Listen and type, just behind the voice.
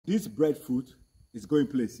this breadfruit is going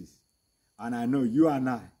places. And I know you and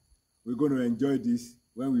I, we're going to enjoy this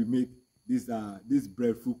when we make this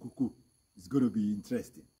breadfruit cuckoo. It's going to be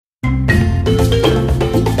interesting.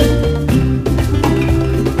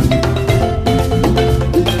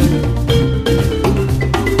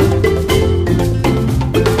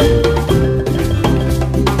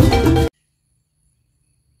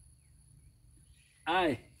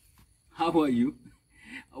 Hi, how are you?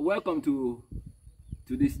 Welcome to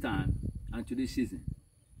this time and to this season.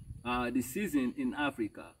 The season in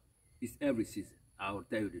Africa is every season. I will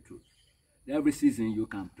tell you the truth. Every season you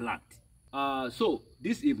can plant. So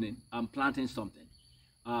this evening I'm planting something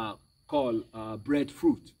called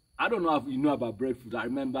breadfruit. I don't know if you know about breadfruit. I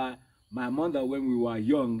remember my mother, when we were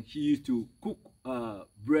young, she used to cook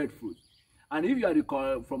breadfruit. And if you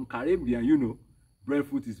are from Caribbean, you know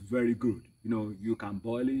breadfruit is very good. You know, you can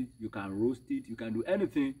boil it, you can roast it, you can do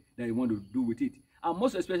anything that you want to do with it. And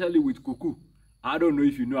most especially with cuckoo. I don't know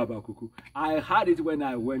if you know about cuckoo. I had it when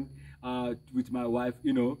I went with my wife.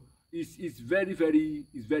 You know, it's very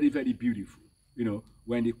beautiful. You know,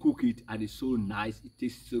 when they cook it and it's so nice, it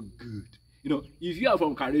tastes so good. You know, if you are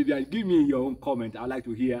from Caribbean, give me your own comment. I'd like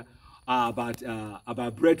to hear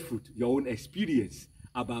about breadfruit, your own experience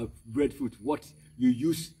about breadfruit, what you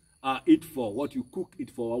use it for, what you cook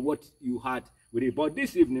it for, or what you had with it. But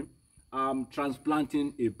this evening, I'm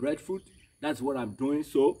transplanting a breadfruit. That's what I'm doing.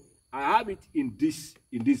 So I have it in this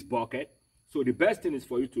bucket. So the best thing is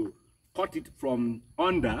for you to cut it from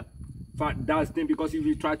under. That's the thing, because if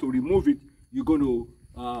you try to remove it, you're going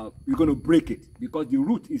to break it, because the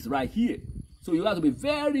root is right here. So you have to be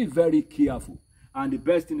very careful. And the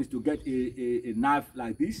best thing is to get a knife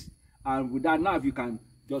like this, and with that knife you can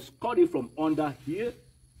just cut it from under here.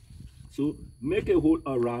 So make a hole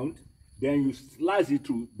around, then you slice it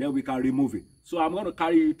through, then we can remove it. So I'm going to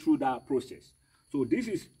carry you through that process. So this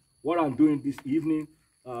is what I'm doing this evening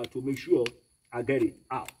to make sure I get it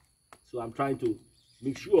out. So I'm trying to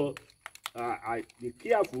make sure I be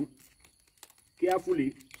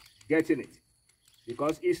carefully getting it,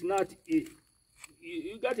 because it's not,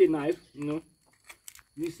 you got a knife, you know,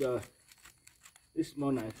 this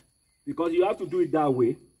small knife, because you have to do it that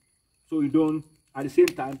way, so you don't at the same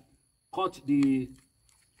time cut the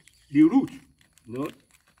root. You know,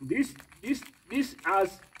 this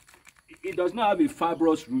has, it does not have a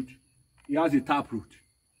fibrous root, it has a tap root.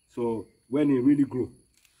 So when it really grows,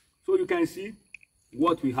 so you can see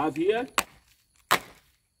what we have here.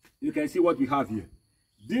 You can see what we have here.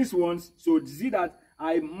 These ones, so you see that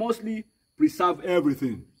I mostly preserve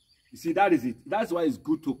everything. You see, that is it. That's why it's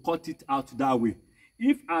good to cut it out that way.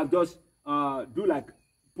 If I just do like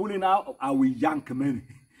pulling out, I will yank many.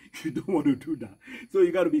 You don't want to do that. So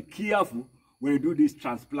you got to be careful when you do this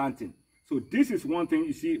transplanting. So this is one thing.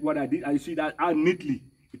 You see what I did? I see that how neatly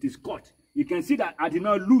it is cut. You can see that I did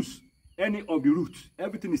not lose any of the roots.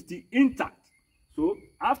 Everything is still intact. So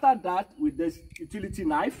after that, with this utility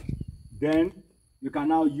knife, then you can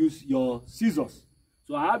now use your scissors.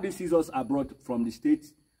 So I have these scissors I brought from the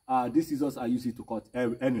States. These scissors I use it to cut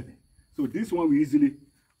anything. So this one we easily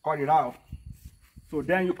cut it out. So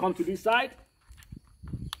then you come to this side.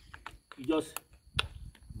 You just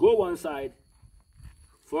go one side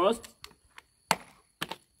first.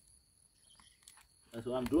 That's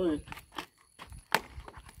what I'm doing.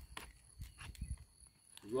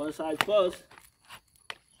 One side first.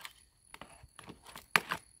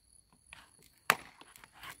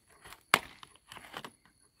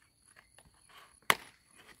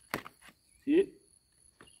 See?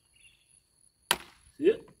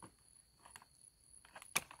 See?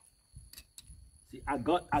 See, I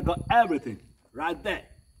got everything right there.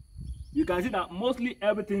 You can see that mostly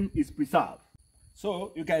everything is preserved.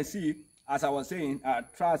 So you can see, as I was saying, I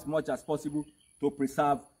try as much as possible to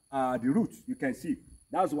preserve the roots. You can see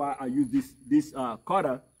that's why I use this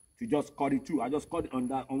cutter to just cut it through. I just cut it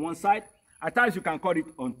on one side. At times you can cut it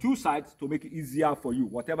on two sides to make it easier for you,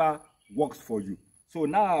 whatever works for you. So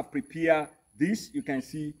now I've prepared this. You can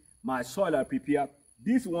see my soil I prepared.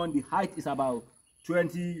 This one, the height is about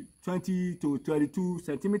 20 to 22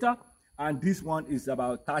 centimeter, and this one is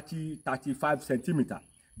about 35 centimeter,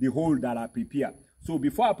 the hole that I prepared. So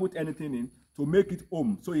before I put anything in, to make it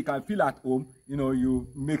home, so you can feel at home, you know, you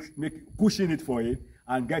cushion it for it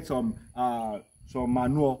and get some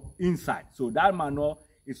manure inside. So that manure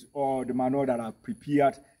is all the manure that I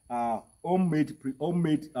prepared, homemade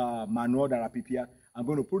manure that I prepared. I'm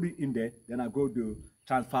going to put it in there, then I'm going to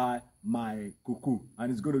transfer my cuckoo,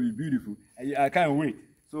 and it's going to be beautiful. I can't wait.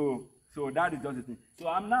 So that is just the thing. So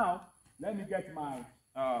I'm now, let me get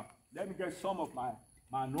some of my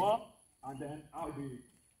manure, and then I'll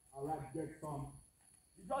get some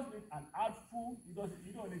You just need an handful. You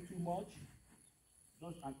don't need too much.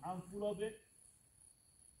 Just an handful of it.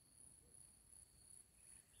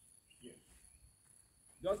 Yeah.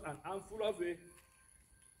 Just an handful of it.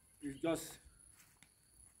 It's just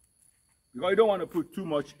because you don't want to put too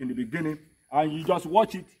much in the beginning, and you just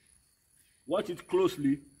watch it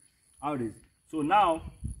closely how it is. So now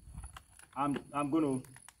I'm going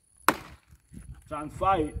to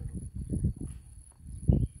transfer it.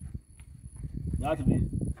 You have to be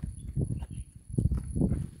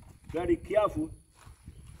very careful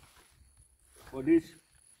for this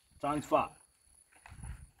transfer.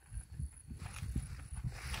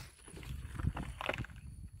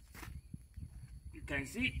 You can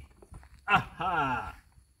see. Aha!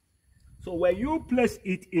 So when you place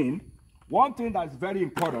it in, one thing that's very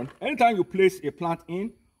important, anytime you place a plant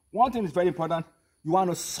in, one thing is very important, you want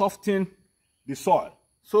to soften the soil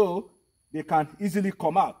so they can easily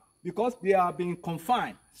come out because they are being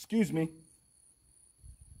confined. Excuse me.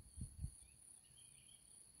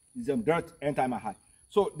 There's some dirt enter my eye.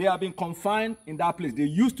 So they are being confined in that place. They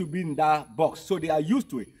used to be in that box, so they are used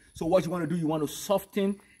to it. So what you want to do, you want to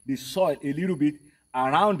soften the soil a little bit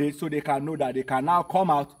around it so they can know that they can now come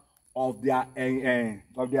out of their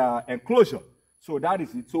enclosure. So that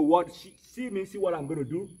is it. So what see what I'm going to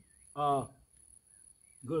do. I'm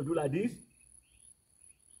going to do like this,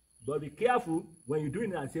 but be careful when you're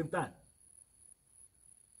doing it at the same time.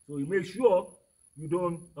 So you make sure you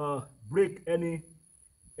don't break any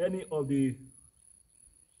of the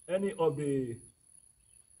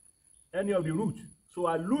root. So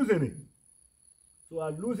I loosen it.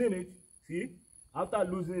 See, after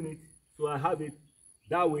loosening it, so I have it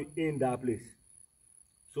that way in that place.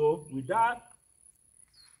 So with that,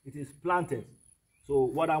 it is planted. So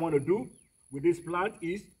what I want to do with this plant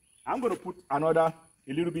is I'm going to put a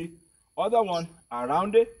little bit other one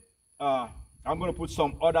around it. I'm going to put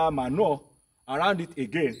some other manure around it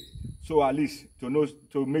again, so at least to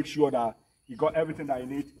make sure that you got everything that you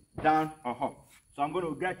need down or up. So I'm going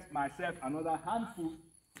to get myself another handful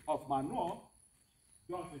of manure.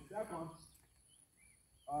 Just a second.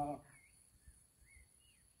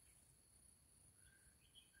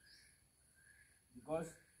 Because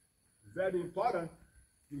it's very important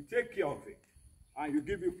you take care of it and you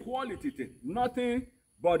give it quality thing, nothing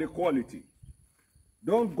but the quality.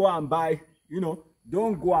 Don't go and buy,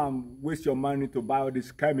 don't go and waste your money to buy all this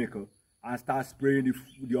chemical and start spraying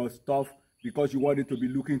your stuff because you want it to be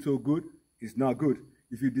looking so good. It's not good.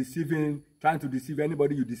 If you're trying to deceive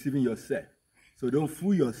anybody, you're deceiving yourself. So don't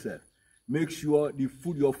fool yourself. Make sure the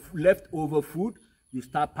food, your leftover food, you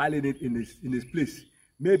start piling it in this place.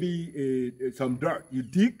 Maybe some dirt, you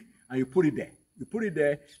dig and you put it there. You put it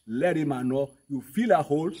there, let it manure, you fill a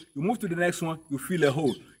hole, you move to the next one, you fill a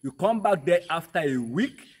hole. You come back there after a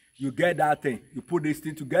week, you get that thing. You put this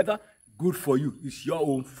thing together, good for you. It's your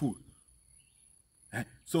own food.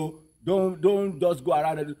 So don't just go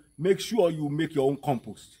around and make sure you make your own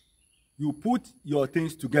compost. You put your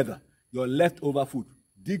things together, your leftover food.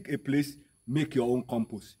 Dig a place, make your own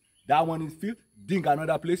compost. That one is filled, dig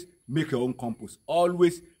another place, make your own compost.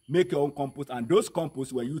 Always make your own compost, and those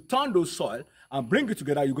compost, when you turn those soil and bring it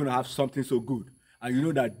together, you're going to have something so good. And you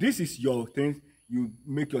know that this is your things, you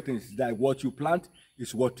make your things. Like what you plant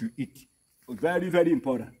is what you eat. Very, very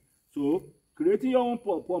important. So creating your own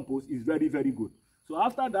compost is very, very good. So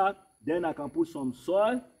after that, then I can put some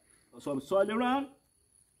soil around.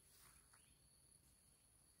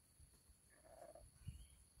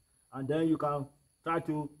 And then you can try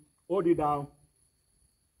to hold it down.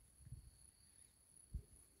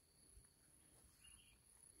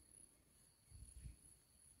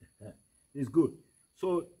 It's good.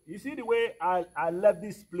 So you see the way I left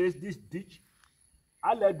this place, this ditch.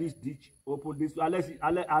 I let this ditch open this.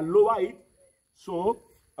 I lower it. So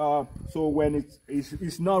when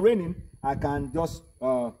it's not raining, I can just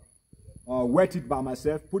wet it by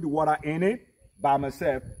myself. Put the water in it by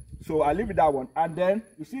myself. So I leave it that one. And then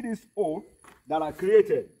you see this hole that I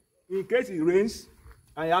created. In case it rains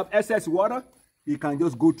and you have excess water, it can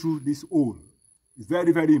just go through this hole. It's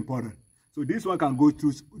very, very important. So this one can go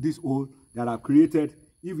through this hole that I've created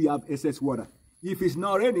if you have excess water. If it's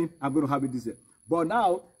not raining, I'm going to have it this way. But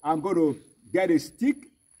now I'm going to get a stick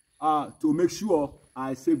to make sure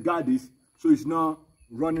I safeguard this so it's not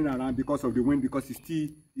running around because of the wind, because it's still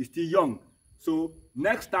young. So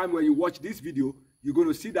next time when you watch this video, you're going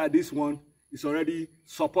to see that this one is already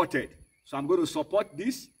supported. So I'm going to support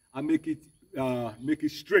this and make it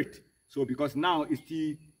straight. So because now it's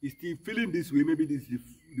still feeling this way. Maybe this is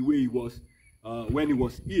the way it was when it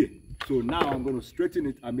was here. So now I'm going to straighten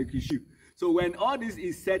it and make it shape. So when all this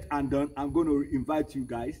is set and done, I'm going to invite you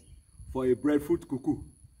guys for a breadfruit cuckoo.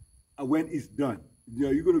 when it's done.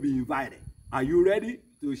 You're going to be invited. Are you ready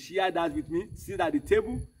to share that with me? Sit at the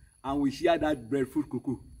table and we share that breadfruit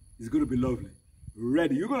cuckoo. It's going to be lovely.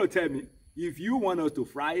 Ready? You're going to tell me if you want us to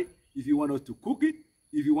fry it, if you want us to cook it,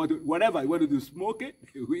 if you want to, whatever you want to do, smoke it,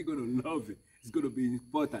 we're going to love it. It's going to be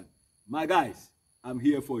important. My guys, I'm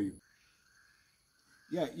here for you.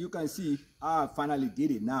 Yeah, you can see I finally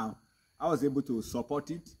did it now. I was able to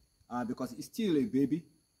support it because it's still a baby.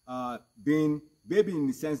 Being baby in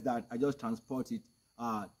the sense that I just transport it,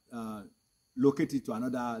 locate it to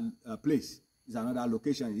another place. It's another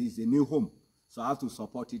location. It's a new home. So I have to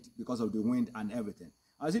support it because of the wind and everything.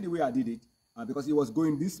 I see the way I did it because it was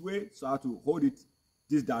going this way. So I have to hold it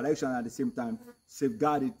this direction at the same time,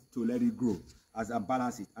 safeguard it to let it grow as I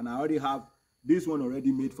balance it. And I already have this one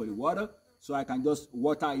already made for the water. So I can just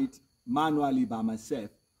water it manually by myself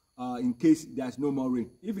in case there's no more rain.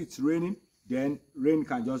 If it's raining, then rain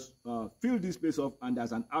can just fill this place up, and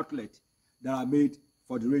there's an outlet that I made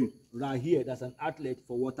for the rain. Right here, there's an outlet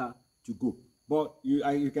for water to go. But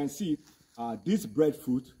you can see this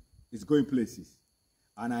breadfruit is going places.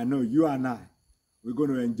 And I know you and I, we're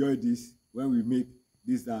going to enjoy this when we make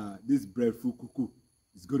this breadfruit cuckoo.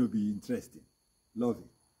 It's going to be interesting. Love it.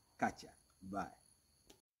 Catch ya. Bye.